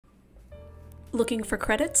Looking for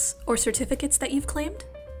credits or certificates that you've claimed?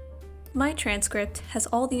 MyTranscript has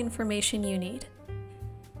all the information you need.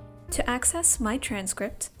 To access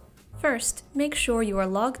MyTranscript, first make sure you are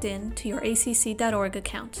logged in to your ACC.org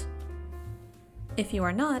account. If you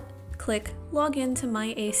are not, click Log in to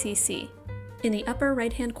MyACC in the upper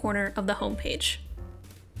right-hand corner of the homepage.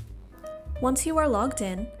 Once you are logged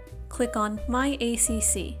in, click on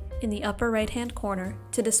MyACC in the upper right-hand corner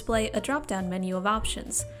to display a drop-down menu of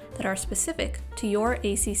options that are specific to your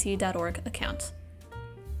ACC.org account.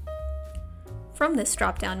 From this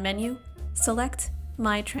drop-down menu, select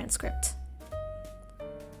MyTranscript.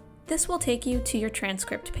 This will take you to your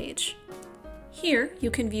transcript page. Here,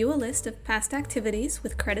 you can view a list of past activities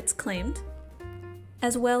with credits claimed,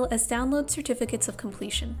 as well as download certificates of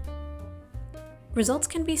completion. Results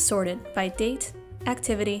can be sorted by date,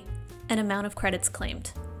 activity, and amount of credits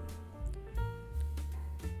claimed.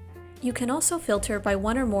 You can also filter by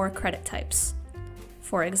one or more credit types.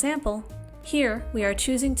 For example, here we are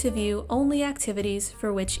choosing to view only activities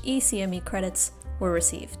for which eCME credits were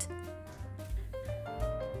received.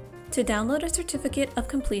 To download a certificate of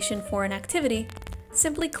completion for an activity,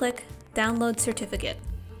 simply click Download Certificate,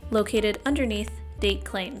 located underneath Date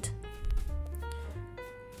Claimed.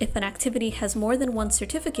 If an activity has more than one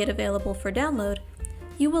certificate available for download,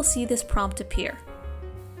 you will see this prompt appear.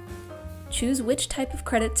 Choose which type of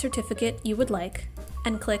credit certificate you would like,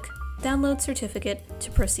 and click Download Certificate to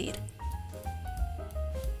proceed.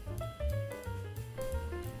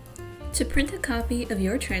 To print a copy of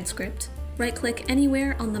your transcript, right-click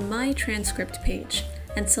anywhere on the My Transcript page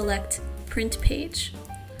and select Print Page.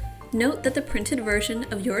 Note that the printed version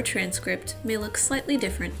of your transcript may look slightly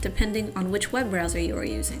different depending on which web browser you are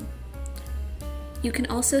using. You can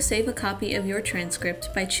also save a copy of your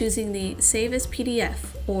transcript by choosing the Save as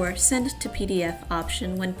PDF or Send to PDF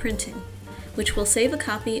option when printing, which will save a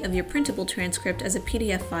copy of your printable transcript as a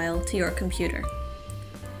PDF file to your computer.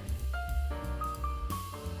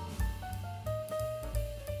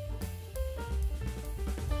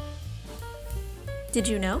 Did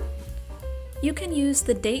you know? You can use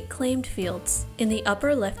the Date Claimed fields in the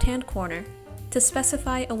upper left-hand corner to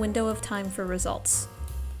specify a window of time for results.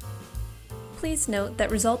 Please note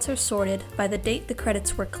that results are sorted by the date the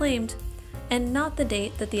credits were claimed and not the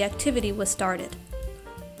date that the activity was started.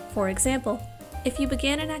 For example, if you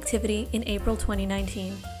began an activity in April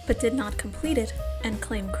 2019 but did not complete it and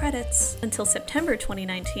claim credits until September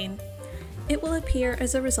 2019, it will appear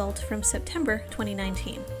as a result from September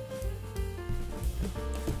 2019.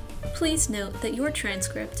 Please note that your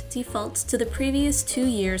transcript defaults to the previous 2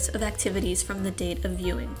 years of activities from the date of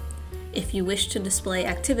viewing. If you wish to display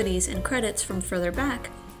activities and credits from further back,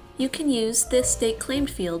 you can use this Date Claimed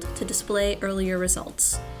field to display earlier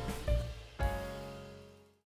results.